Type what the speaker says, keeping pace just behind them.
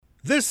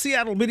This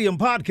Seattle Medium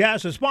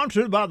podcast is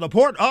sponsored by the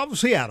Port of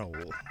Seattle.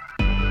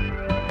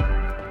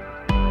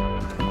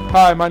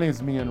 Hi, my name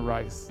is Mian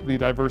Rice, the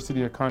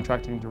Diversity and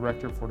Contracting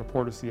Director for the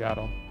Port of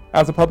Seattle.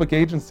 As a public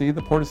agency,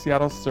 the Port of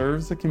Seattle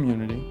serves the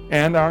community,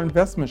 and our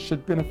investments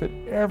should benefit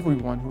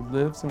everyone who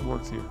lives and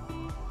works here.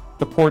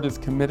 The Port is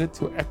committed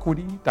to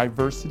equity,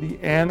 diversity,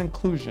 and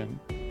inclusion,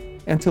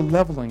 and to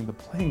leveling the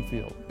playing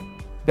field.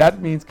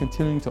 That means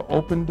continuing to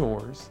open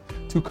doors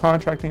to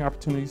contracting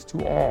opportunities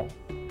to all,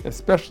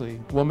 especially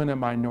women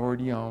and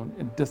minority-owned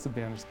and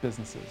disadvantaged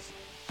businesses.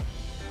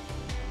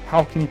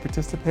 How can you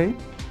participate?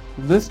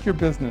 List your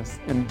business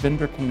in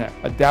Vendor Connect,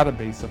 a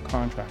database of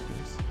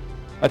contractors.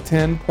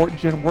 Attend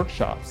PortGen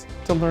workshops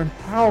to learn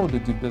how to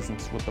do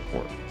business with the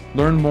Port.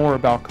 Learn more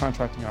about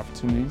contracting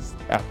opportunities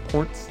at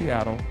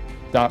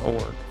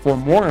portseattle.org. For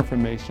more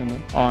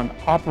information on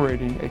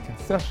operating a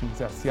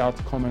concessions at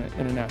Seattle-Tacoma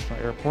International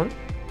Airport,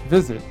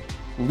 visit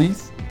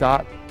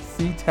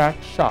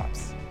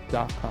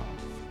lease.ctacshops.com.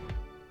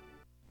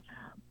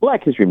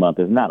 Black History Month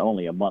is not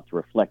only a month to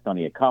reflect on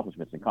the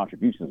accomplishments and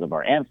contributions of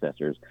our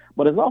ancestors,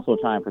 but it's also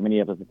a time for many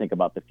of us to think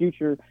about the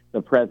future,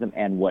 the present,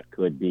 and what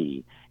could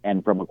be.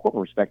 And from a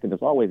corporate perspective,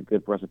 it's always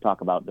good for us to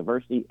talk about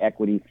diversity,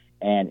 equity,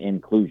 and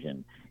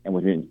inclusion. And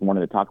we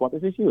wanted to talk about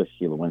this issue is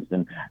Sheila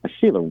Winston.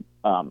 Sheila,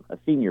 a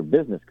senior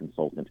business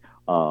consultant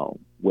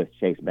with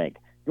Chase Bank.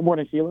 Good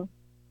morning, Sheila.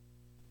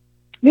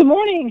 Good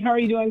morning. How are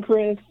you doing,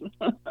 Chris?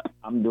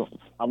 I'm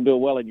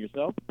doing well, and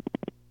yourself?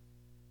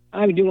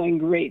 I'm doing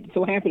great.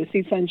 So happy to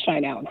see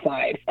sunshine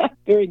outside.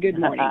 Very good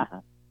morning.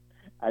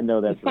 I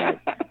know that's right.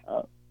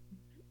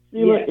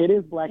 Sheila, Yes. It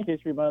is Black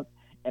History Month,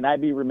 and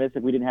I'd be remiss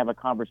if we didn't have a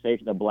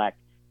conversation of Black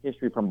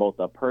history from both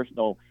a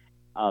personal,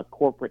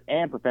 corporate,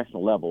 and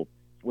professional level.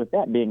 With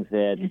that being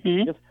said,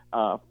 just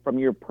from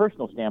your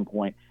personal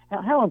standpoint,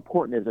 how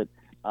important is it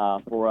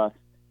for us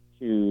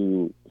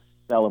to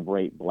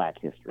celebrate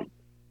Black history?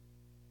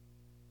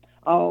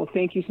 Oh,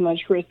 thank you so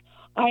much, Chris.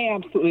 I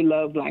absolutely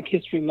love Black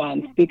History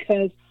Month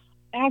because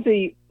as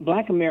a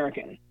Black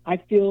American, I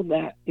feel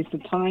that it's a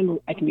time where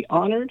I can be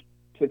honored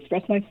to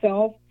express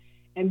myself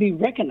and be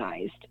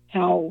recognized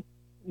how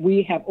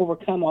we have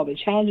overcome all the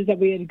challenges that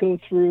we had to go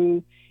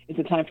through. It's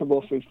a time for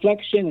both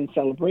reflection and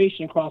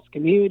celebration across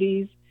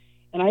communities.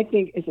 And I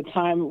think it's a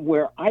time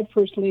where I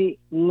personally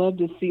love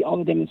to see all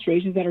the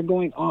demonstrations that are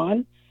going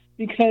on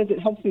because it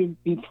helps me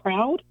be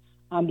proud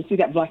to see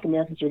that Black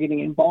Americans are getting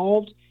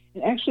involved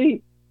and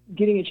actually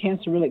getting a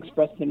chance to really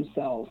express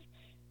themselves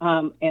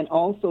and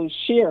also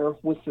share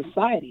with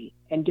society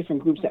and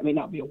different groups that may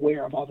not be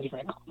aware of all the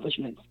different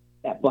accomplishments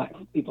that Black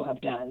people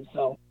have done.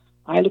 So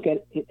I look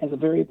at it as a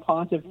very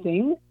positive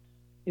thing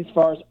as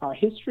far as our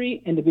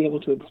history and to be able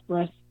to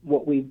express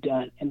what we've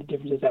done and the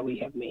differences that we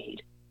have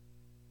made.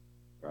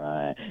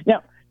 Right.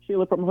 Now,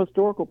 Sheila, from a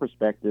historical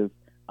perspective,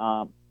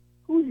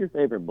 who's your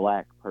favorite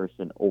Black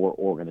person or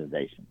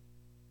organization?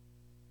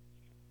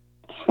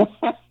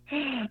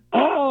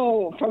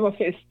 Oh, from a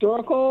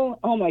historical,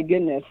 oh my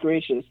goodness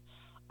gracious.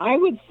 I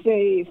would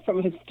say from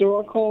a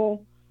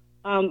historical,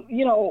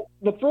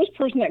 the first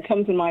person that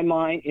comes in my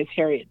mind is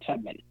Harriet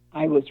Tubman.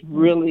 I was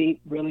really,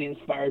 really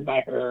inspired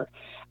by her.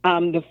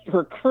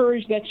 Her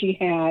courage that she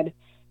had,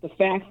 the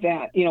fact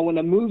that, when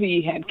the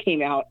movie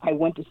came out, I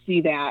went to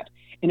see that,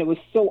 and it was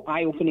so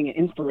eye-opening and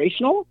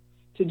inspirational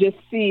to just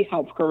see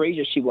how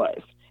courageous she was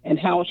and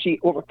how she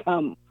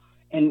overcome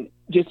and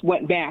just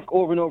went back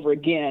over and over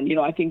again.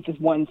 I think this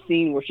one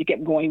scene where she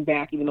kept going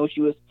back, even though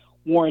she was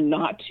warned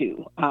not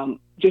to,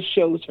 just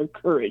shows her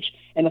courage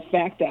and the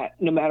fact that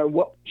no matter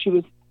what she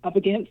was up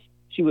against,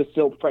 she was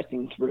still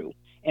pressing through.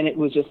 And it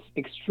was just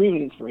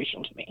extremely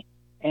inspirational to me.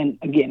 And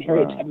again,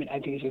 Harriet Tubman, I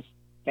think is just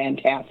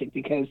fantastic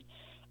because,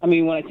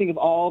 when I think of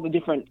all the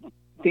different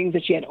things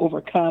that she had to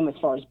overcome as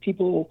far as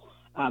people,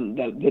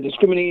 the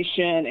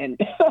discrimination and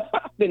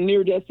the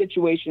near-death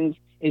situations,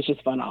 is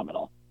just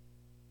phenomenal.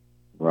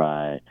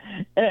 Right.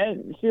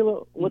 And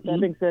Sheila, with that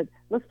being said,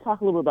 let's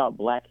talk a little bit about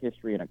Black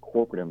history in a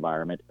corporate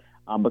environment,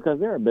 because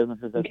there are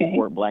businesses that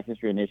support Black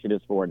history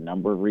initiatives for a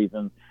number of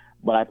reasons.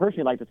 But I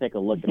personally like to take a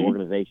look at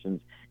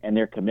organizations and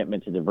their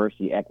commitment to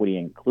diversity, equity,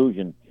 and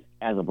inclusion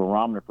as a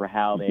barometer for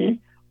how they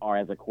are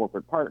as a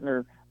corporate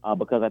partner,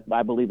 because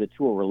I believe the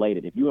two are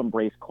related. If you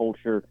embrace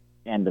culture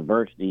and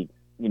diversity,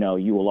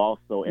 you will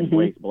also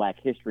embrace Black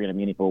history in a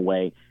meaningful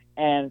way.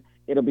 And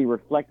it'll be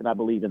reflected, I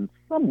believe, in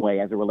some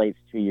way as it relates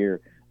to your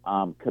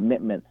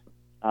commitments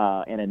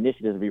and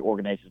initiatives of your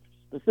organization,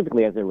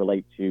 specifically as they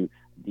relate to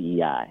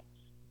DEI.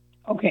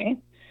 Okay.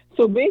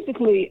 So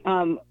basically,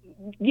 I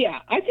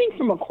think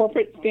from a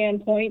corporate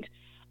standpoint,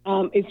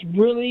 it's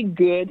really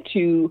good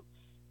to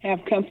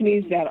have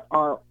companies that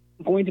are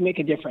going to make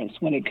a difference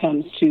when it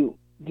comes to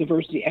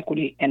diversity,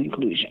 equity, and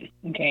inclusion,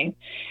 okay?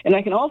 And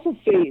I can also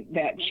say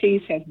that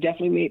Chase has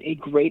definitely made a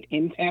great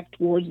impact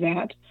towards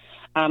that.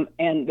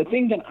 And the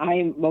thing that I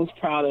am most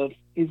proud of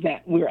is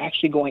that we're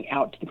actually going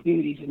out to the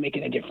communities and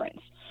making a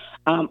difference.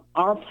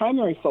 Our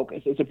primary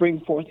focus is to bring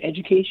forth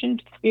education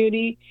to the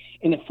community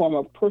in the form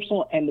of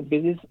personal and the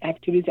business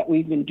activities that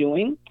we've been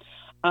doing.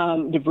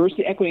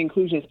 Diversity, equity,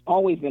 inclusion has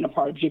always been a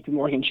part of JP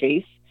Morgan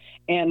Chase,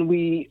 and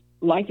we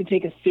like to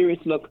take a serious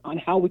look on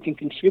how we can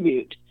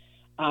contribute,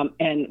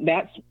 and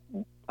that's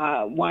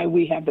why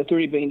we have the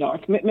 $30 billion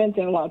commitment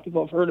that a lot of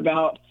people have heard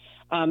about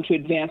to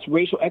advance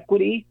racial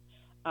equity,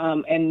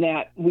 and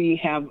that we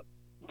have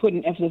put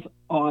an emphasis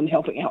on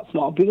helping out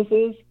small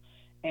businesses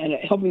and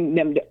helping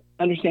them to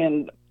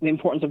understand the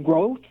importance of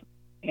growth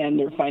and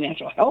their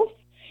financial health,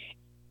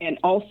 and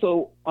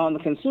also on the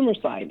consumer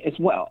side as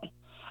well.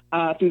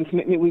 Through the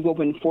commitment, we've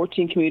opened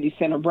 14 community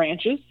center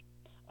branches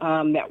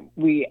that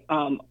we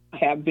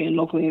have been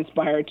locally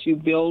inspired to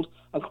build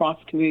across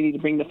the community to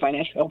bring the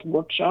financial health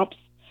workshops.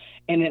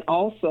 And then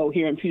also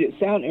here in Puget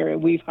Sound area,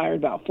 we've hired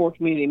about 4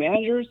 community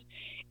managers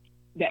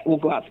that will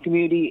go out to the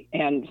community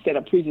and set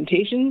up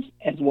presentations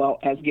as well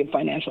as give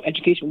financial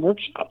education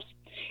workshops.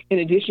 In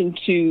addition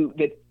to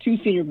the 2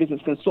 senior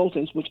business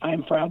consultants, which I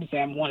am proud to say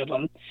I'm one of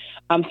them.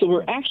 So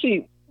we're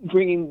actually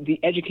bringing the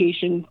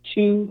education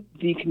to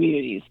the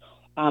communities.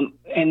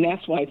 And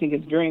that's why I think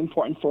it's very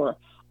important for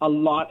a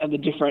lot of the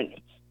different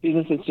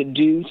businesses to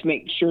do to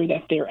make sure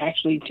that they're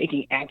actually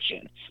taking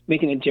action,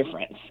 making a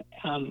difference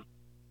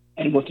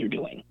in what they're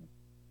doing.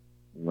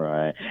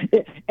 Right.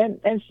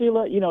 And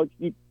Sheila,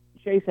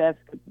 Chase has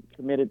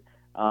committed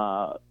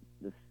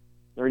this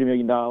 $30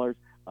 million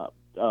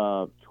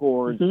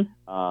towards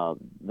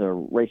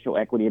the racial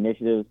equity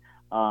initiatives.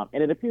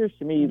 And it appears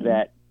to me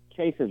that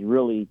Chase has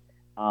really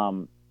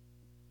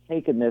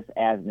taken this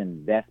as an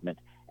investment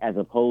as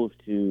opposed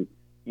to,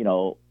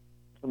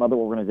 some other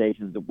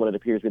organizations, what it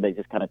appears to be, they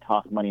just kind of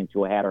toss money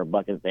into a hat or a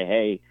bucket and say,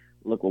 hey,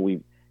 look what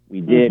we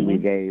did. We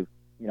gave,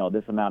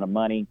 this amount of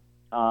money.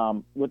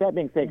 With that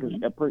being said,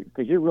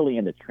 because you're really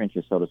in the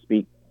trenches, so to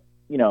speak,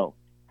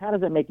 how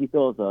does that make you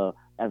feel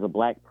as a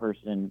Black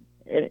person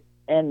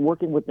and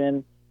working with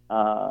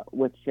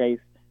Chase,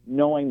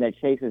 knowing that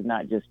Chase is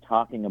not just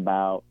talking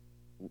about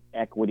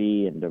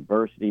equity and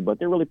diversity, but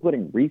they're really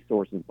putting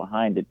resources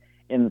behind it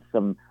in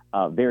some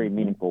very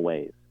meaningful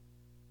ways?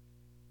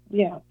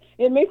 Yeah,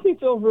 it makes me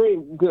feel very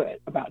good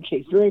about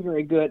Chase, very,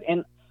 very good.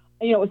 And,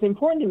 it's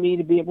important to me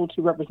to be able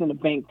to represent a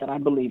bank that I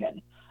believe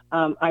in.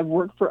 I've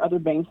worked for other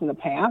banks in the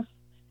past,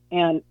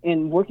 and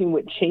in working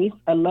with Chase,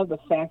 I love the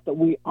fact that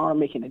we are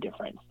making a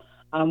difference.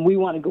 We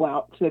want to go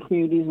out to the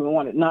communities, and we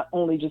want to not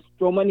only just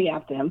throw money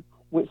at them,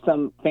 which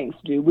some banks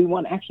do, we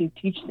want to actually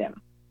teach them,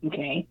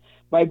 okay?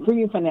 By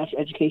bringing financial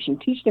education,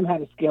 teach them how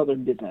to scale their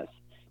business,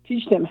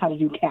 teach them how to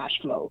do cash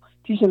flow,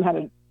 teach them how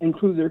to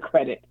improve their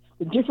credit.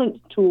 The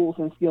different tools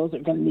and skills are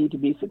going to need to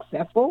be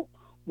successful,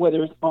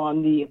 whether it's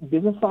on the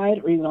business side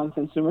or even on the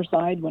consumer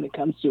side when it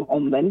comes to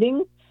home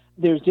lending.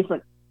 There's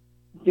different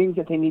things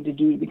that they need to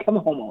do to become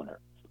a homeowner.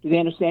 Do they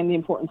understand the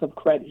importance of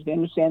credit? Do they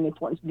understand the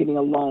importance of getting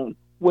a loan?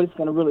 What it's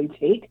going to really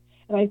take?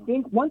 And I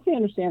think once they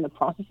understand the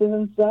processes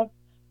and stuff,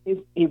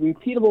 it's a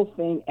repeatable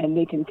thing and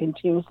they can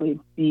continuously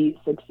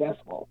be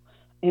successful.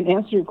 And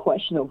answer your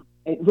question,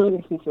 it really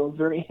makes me feel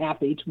very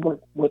happy to work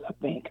with a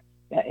bank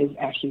that is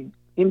actually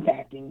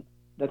impacting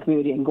the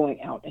community and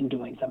going out and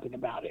doing something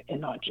about it,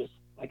 and not just,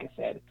 like I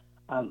said,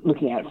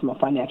 looking at it from a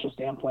financial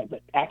standpoint,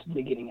 but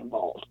actively getting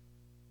involved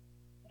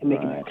and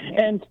making that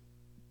commitment.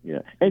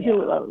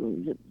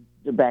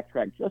 To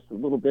backtrack just a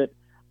little bit,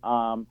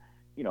 want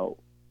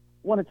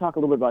to talk a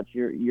little bit about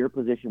your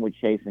position with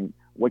Chase and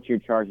what you're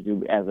charged to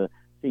do as a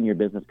senior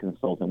business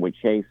consultant with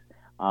Chase,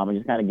 and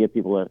just kind of give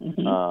people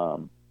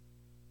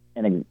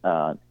an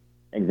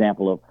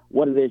example of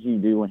what it is you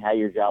do and how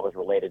your job is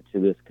related to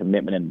this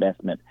commitment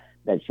investment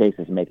that Chase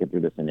is making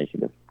through this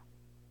initiative.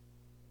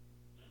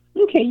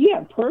 Okay,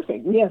 yeah,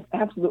 perfect. Yes,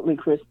 absolutely,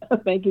 Chris.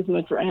 Thank you so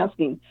much for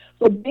asking.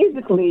 So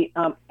basically,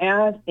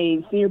 as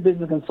a senior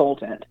business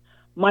consultant,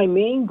 my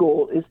main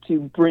goal is to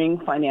bring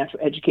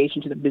financial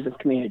education to the business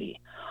community.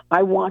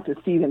 I want to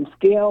see them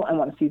scale. I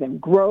want to see them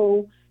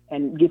grow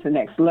and get to the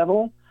next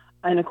level.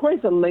 And according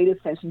to the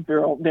latest Census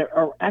Bureau, there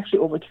are actually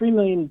over 3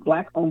 million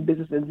Black-owned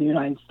businesses in the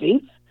United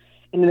States.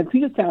 And in the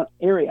Puget Sound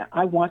area,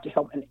 I want to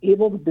help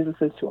enable the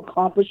businesses to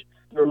accomplish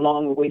their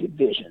long-awaited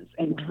visions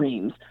and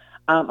dreams.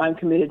 I'm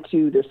committed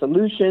to their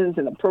solutions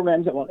and the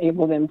programs that will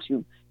enable them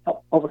to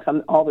help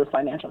overcome all their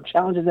financial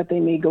challenges that they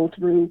may go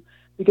through.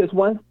 Because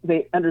once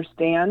they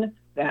understand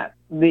that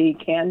they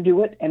can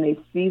do it and they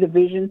see the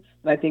vision,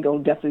 I think it will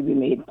definitely be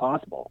made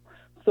possible.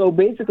 So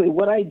basically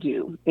what I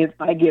do is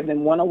I give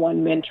them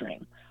one-on-one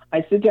mentoring.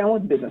 I sit down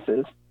with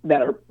businesses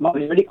that are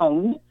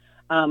minority-owned,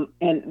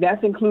 and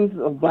that's inclusive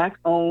of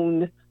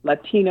Black-owned,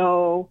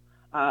 Latino,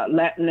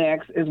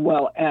 Latinx, as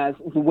well as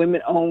the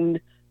women-owned,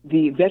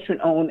 the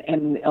veteran-owned,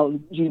 and the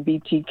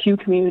LGBTQ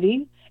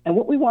community. And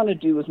what we want to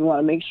do is we want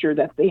to make sure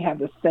that they have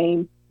the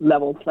same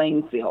level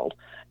playing field.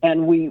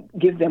 And we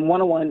give them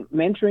one-on-one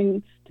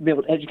mentoring to be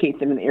able to educate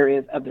them in the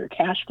areas of their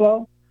cash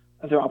flow,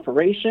 of their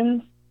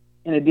operations,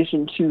 in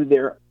addition to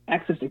their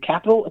access to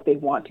capital if they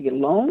want to get a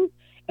loan.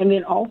 And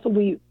then also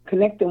we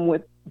connect them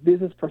with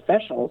business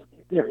professionals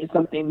if there is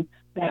something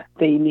that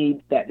they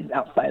need that is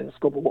outside of the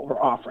scope of what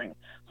we're offering.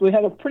 So we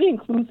have a pretty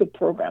inclusive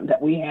program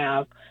that we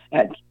have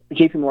at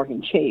JP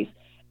Morgan Chase.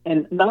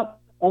 And not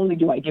only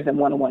do I give them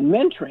one-on-one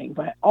mentoring,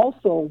 but I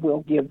also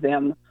will give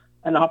them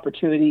an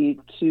opportunity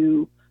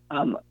to,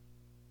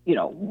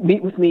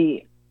 meet with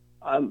me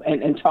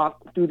and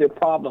talk through their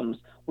problems,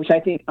 which I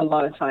think a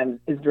lot of times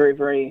is very,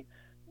 very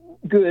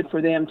good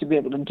for them to be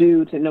able to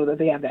do, to know that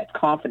they have that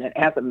confidence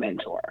as a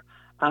mentor,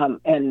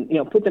 and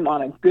put them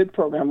on a good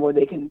program where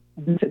they can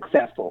be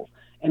successful,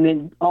 and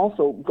then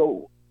also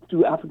go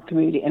throughout the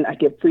community and I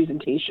give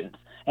presentations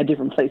at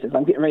different places.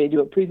 I'm getting ready to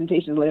do a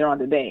presentation later on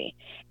today,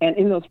 and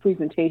in those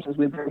presentations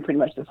we bring pretty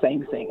much the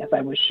same thing as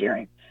I was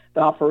sharing: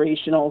 the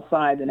operational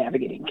side, the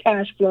navigating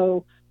cash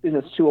flow,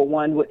 Business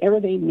 201, whatever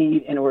they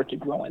need in order to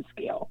grow and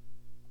scale.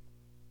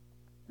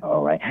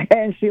 All right.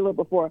 And Sheila,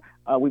 before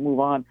we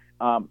move on,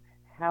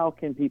 how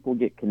can people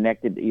get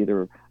connected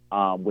either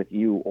with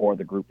you or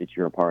the group that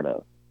you're a part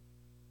of?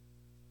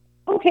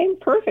 Okay,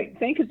 perfect.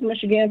 Thank you so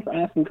much again for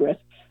asking, Chris.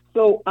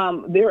 So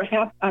I'm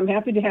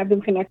happy to have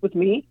them connect with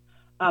me.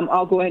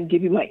 I'll go ahead and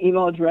give you my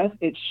email address.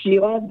 It's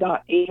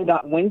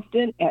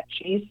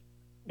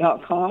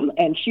sheila.a.winston@chase.com,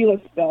 and Sheila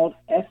spelled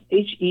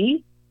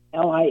SHELIA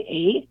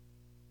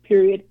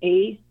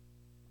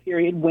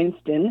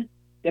Winston,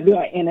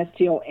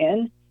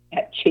 WINSTON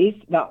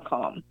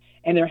 @chase.com.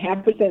 And I'm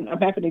happy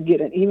to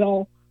get an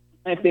email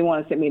if they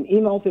want to send me an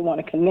email, if they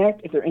want to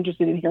connect, if they're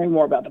interested in hearing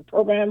more about the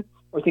program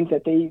or think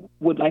that they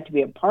would like to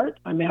be a part.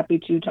 I'm happy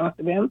to talk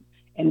to them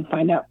and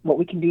find out what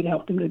we can do to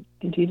help them to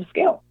continue to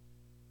scale.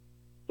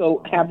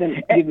 So have them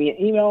give me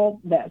an email.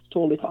 That's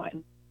totally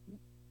fine.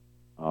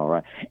 All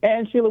right.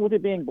 And Sheila, with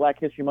it being Black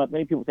History Month,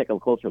 many people take a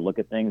closer look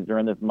at things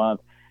during this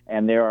month,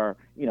 and there are,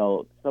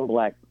 some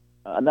Black,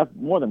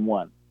 more than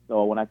one.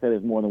 So when I say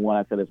there's more than one,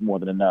 I say there's more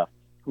than enough,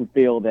 who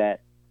feel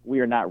that we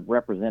are not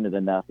represented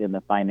enough in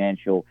the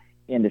financial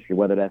industry,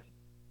 whether that's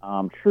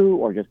true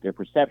or just their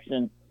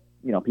perception.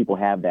 People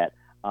have that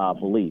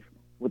belief.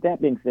 With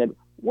that being said,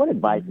 what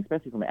advice,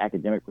 especially from an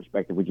academic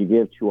perspective, would you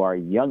give to our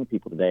young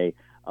people today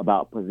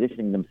about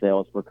positioning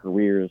themselves for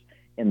careers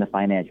in the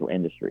financial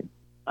industry?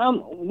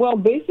 Well,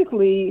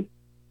 basically,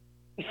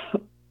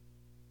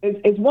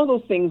 it's one of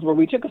those things where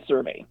we took a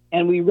survey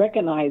and we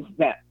recognized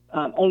that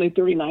only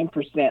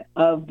 39%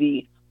 of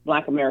the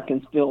Black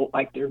Americans feel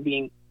like they're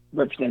being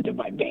represented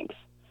by banks.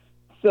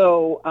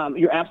 So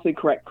you're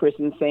absolutely correct, Chris,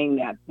 in saying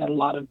that a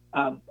lot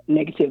of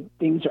negative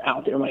things are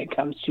out there when it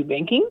comes to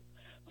banking.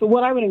 So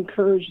what I would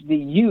encourage the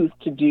youth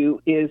to do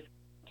is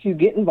to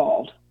get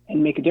involved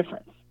and make a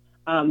difference.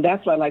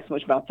 That's what I like so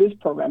much about this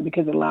program,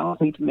 because it allows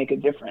me to make a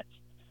difference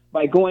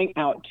by going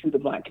out to the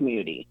Black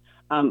community,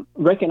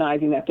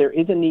 recognizing that there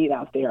is a need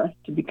out there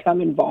to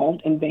become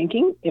involved in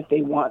banking if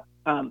they want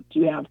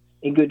to have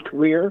a good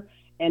career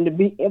and to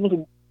be able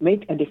to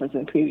make a difference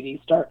in the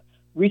community. Start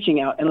reaching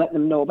out and letting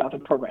them know about the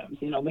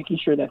programs, making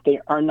sure that they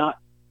are not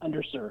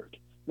underserved,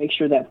 make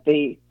sure that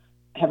they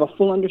have a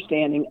full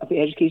understanding of the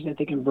education that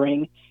they can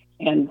bring,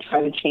 and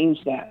try to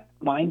change that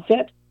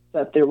mindset so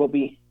that there will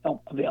be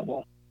help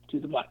available to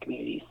the Black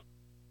communities.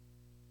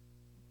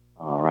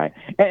 All right.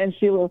 And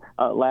Sheila,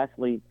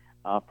 lastly,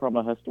 from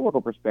a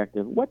historical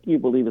perspective, what do you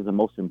believe is the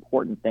most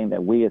important thing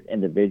that we as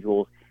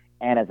individuals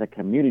and as a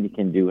community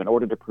can do in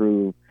order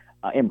to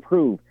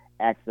improve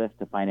access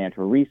to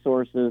financial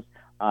resources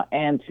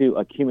and to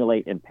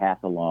accumulate and pass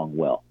along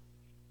wealth?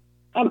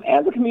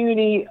 As a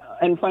community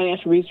and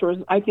financial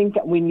resources, I think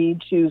that we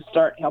need to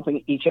start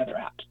helping each other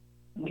out.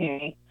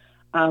 Okay,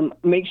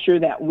 make sure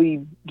that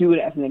we do it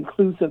as an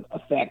inclusive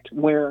effect,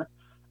 where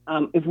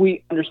if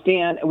we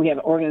understand and we have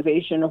an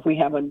organization, or if we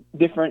have a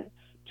different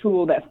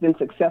tool that's been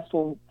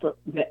successful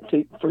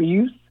for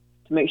use,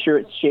 to make sure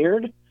it's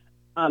shared.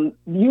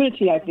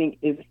 Unity, I think,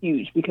 is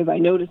huge, because I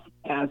noticed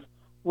as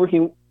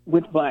working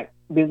with Black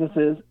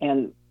businesses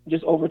and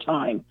just over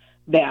time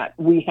that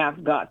we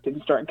have got to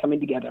start coming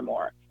together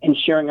more and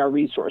sharing our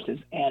resources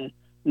and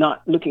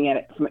not looking at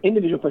it from an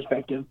individual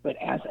perspective, but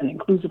as an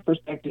inclusive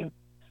perspective,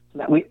 so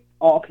that we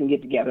all can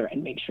get together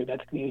and make sure that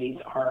the communities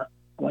are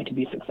going to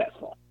be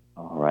successful.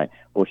 All right.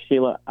 Well,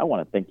 Sheila, I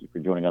want to thank you for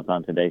joining us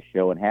on today's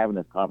show and having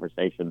this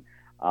conversation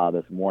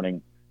this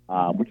morning,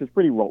 which was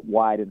pretty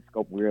wide in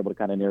scope. We were able to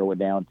kind of narrow it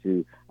down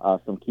to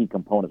some key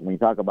components. When you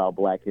talk about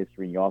Black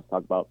history, and you also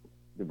talk about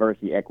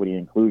diversity, equity, and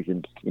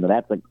inclusion,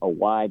 that's a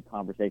wide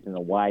conversation, a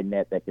wide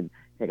net that can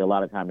take a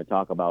lot of time to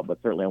talk about. But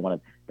certainly I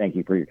want to thank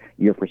you for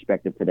your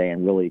perspective today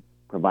and really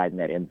providing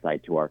that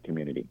insight to our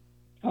community.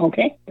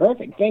 Okay,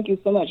 perfect. Thank you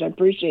so much. I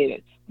appreciate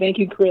it. Thank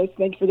you, Chris.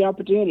 Thank you for the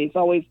opportunity. It's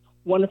always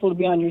wonderful to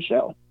be on your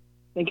show.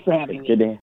 Thank you for having me.